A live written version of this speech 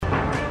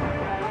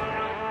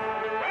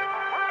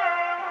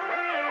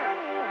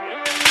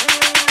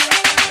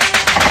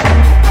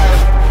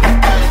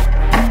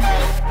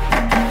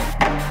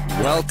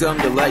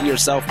Welcome to Let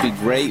Yourself Be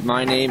Great.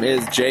 My name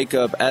is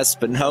Jacob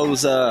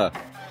Espinoza.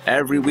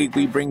 Every week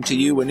we bring to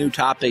you a new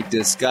topic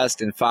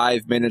discussed in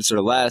 5 minutes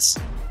or less,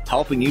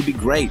 helping you be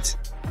great.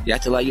 You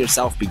have to let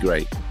yourself be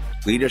great.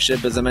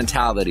 Leadership is a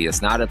mentality.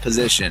 It's not a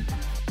position.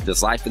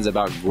 This life is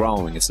about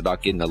growing. It's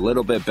about getting a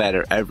little bit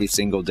better every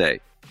single day.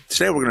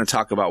 Today we're going to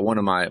talk about one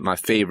of my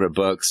favorite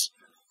books,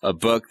 a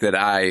book that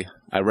I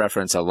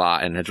reference a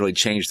lot and has really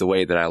changed the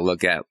way that I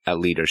look at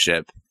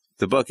leadership.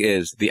 The book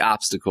is The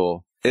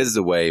Obstacle is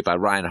the Way by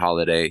Ryan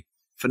Holiday.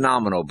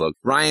 Phenomenal book.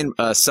 Ryan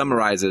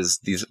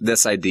summarizes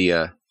this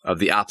idea of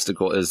the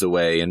obstacle is the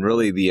way and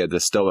really the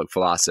Stoic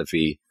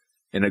philosophy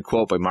in a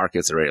quote by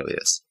Marcus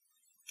Aurelius.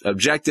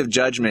 Objective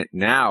judgment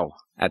now,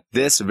 at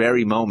this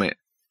very moment.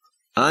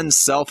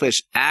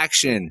 Unselfish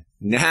action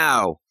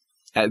now,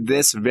 at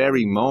this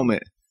very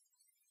moment.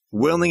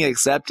 Willing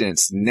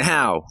acceptance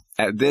now,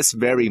 at this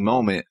very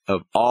moment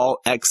of all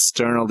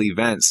external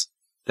events.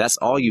 That's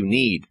all you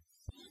need.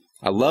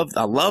 I love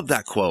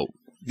that quote.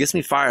 It gets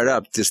me fired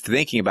up just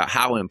thinking about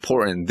how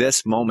important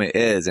this moment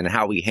is and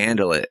how we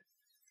handle it.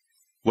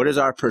 What is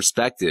our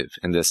perspective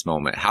in this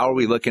moment? How are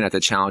we looking at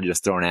the challenges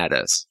thrown at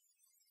us?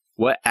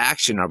 What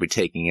action are we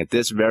taking at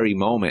this very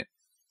moment?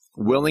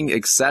 Willing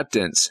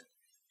acceptance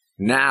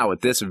now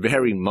at this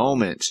very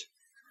moment.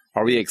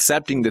 Are we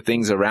accepting the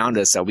things around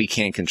us that we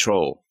can't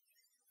control?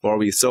 Or are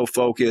we so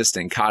focused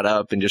and caught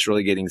up and just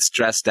really getting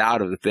stressed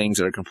out of the things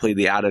that are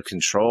completely out of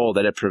control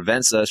that it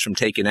prevents us from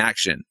taking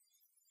action?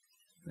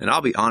 And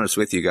I'll be honest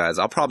with you guys,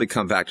 I'll probably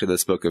come back to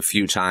this book a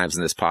few times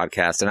in this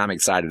podcast, and I'm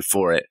excited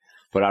for it.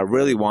 But I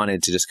really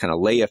wanted to just kind of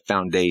lay a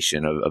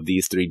foundation of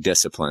these three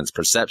disciplines,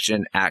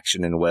 perception,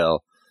 action, and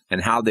will,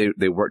 and how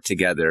they work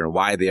together and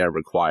why they are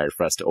required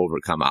for us to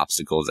overcome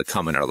obstacles that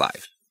come in our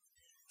life.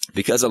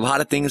 Because a lot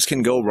of things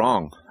can go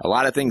wrong. A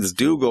lot of things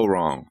do go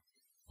wrong.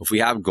 If we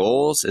have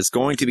goals, it's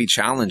going to be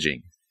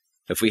challenging.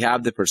 If we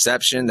have the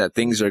perception that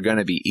things are going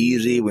to be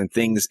easy, when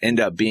things end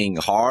up being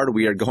hard,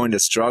 we are going to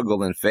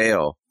struggle and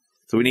fail.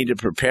 So we need to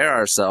prepare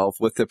ourselves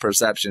with the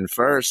perception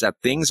first that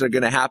things are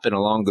going to happen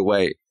along the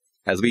way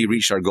as we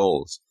reach our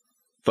goals.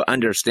 But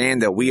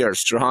understand that we are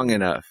strong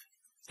enough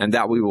and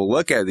that we will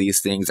look at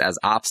these things as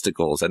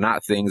obstacles and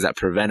not things that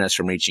prevent us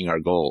from reaching our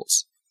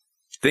goals.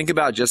 Think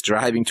about just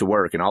driving to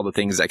work and all the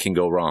things that can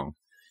go wrong.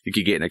 You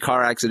could get in a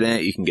car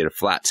accident, you can get a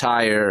flat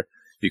tire,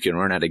 you can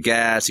run out of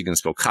gas, you can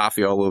spill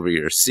coffee all over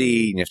your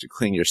seat, and you have to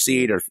clean your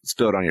seat or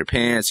spill it on your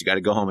pants, you got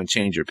to go home and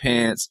change your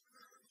pants.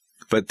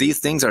 But these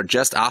things are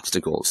just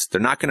obstacles.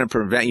 They're not going to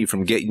prevent you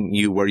from getting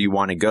you where you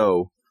want to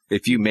go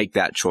if you make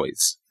that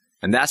choice.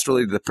 And that's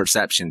really the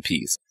perception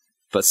piece.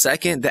 But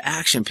second, the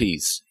action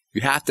piece.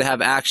 You have to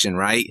have action,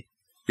 right?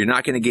 You're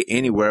not going to get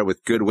anywhere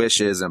with good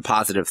wishes and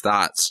positive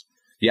thoughts.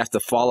 You have to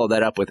follow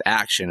that up with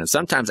action. And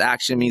sometimes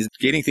action means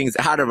getting things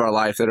out of our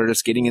life that are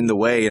just getting in the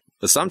way.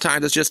 But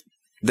sometimes it's just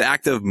the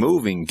act of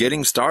moving,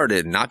 getting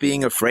started, not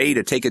being afraid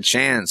to take a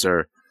chance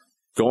or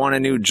go on a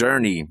new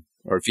journey.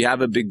 Or if you have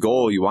a big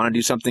goal, you want to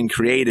do something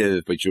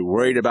creative, but you're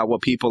worried about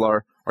what people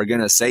are going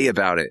to say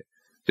about it.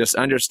 Just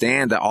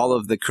understand that all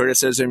of the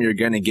criticism you're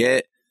going to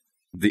get,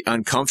 the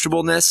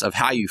uncomfortableness of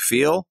how you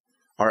feel,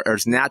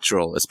 is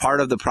natural. It's part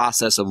of the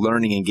process of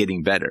learning and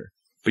getting better.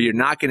 But you're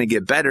not going to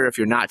get better if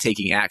you're not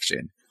taking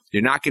action.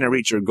 You're not going to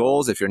reach your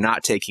goals if you're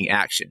not taking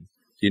action.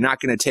 You're not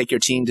going to take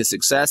your team to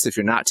success if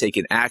you're not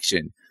taking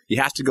action.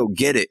 You have to go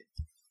get it.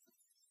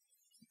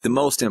 The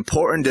most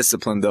important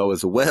discipline, though,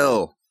 is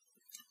will.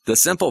 The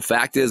simple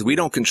fact is we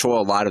don't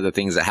control a lot of the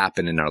things that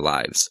happen in our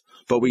lives,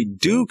 but we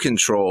do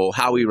control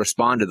how we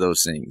respond to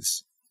those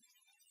things.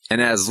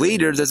 And as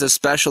leaders, it's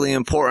especially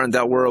important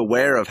that we're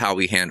aware of how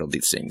we handle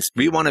these things.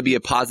 We want to be a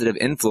positive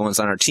influence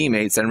on our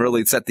teammates and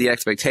really set the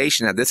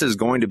expectation that this is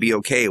going to be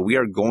okay. We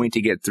are going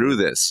to get through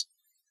this.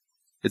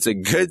 It's a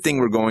good thing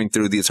we're going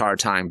through these hard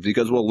times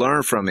because we'll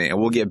learn from it and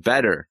we'll get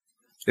better.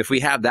 If we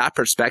have that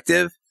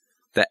perspective,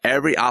 that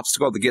every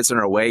obstacle that gets in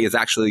our way is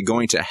actually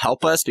going to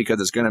help us because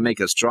it's going to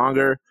make us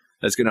stronger.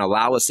 It's going to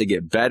allow us to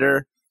get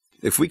better.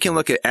 If we can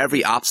look at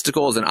every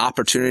obstacle as an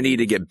opportunity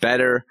to get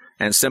better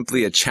and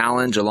simply a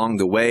challenge along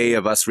the way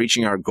of us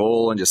reaching our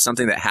goal and just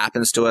something that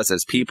happens to us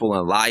as people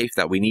in life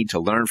that we need to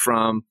learn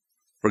from,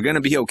 we're going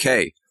to be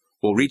okay.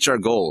 We'll reach our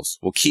goals.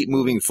 We'll keep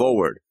moving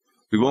forward.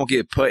 We won't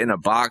get put in a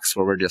box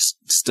where we're just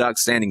stuck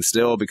standing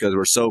still because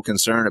we're so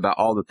concerned about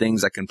all the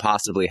things that can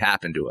possibly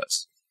happen to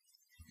us.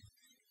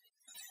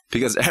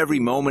 Because every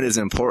moment is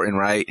important,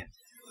 right?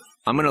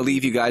 I'm going to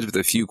leave you guys with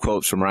a few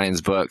quotes from Ryan's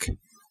book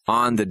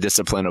on the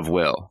discipline of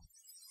will.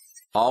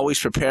 Always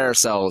prepare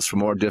ourselves for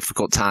more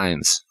difficult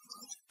times.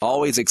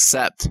 Always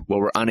accept what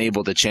we're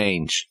unable to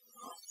change.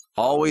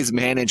 Always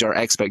manage our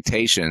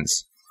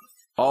expectations.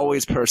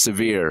 Always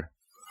persevere.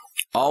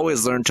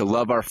 Always learn to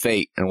love our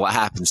fate and what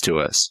happens to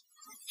us.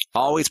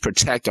 Always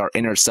protect our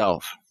inner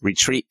self.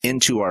 Retreat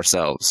into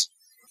ourselves.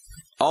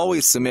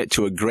 Always submit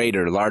to a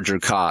greater, larger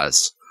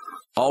cause.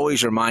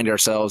 Always remind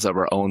ourselves of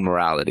our own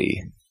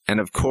morality. And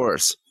of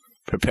course,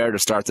 prepare to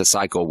start the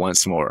cycle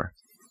once more.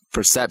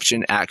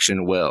 Perception,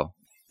 action, will.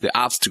 The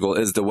Obstacle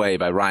is the Way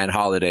by Ryan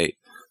Holiday.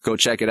 Go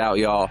check it out,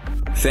 y'all.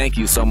 Thank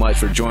you so much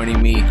for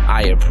joining me.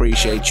 I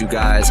appreciate you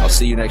guys. I'll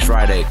see you next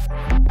Friday.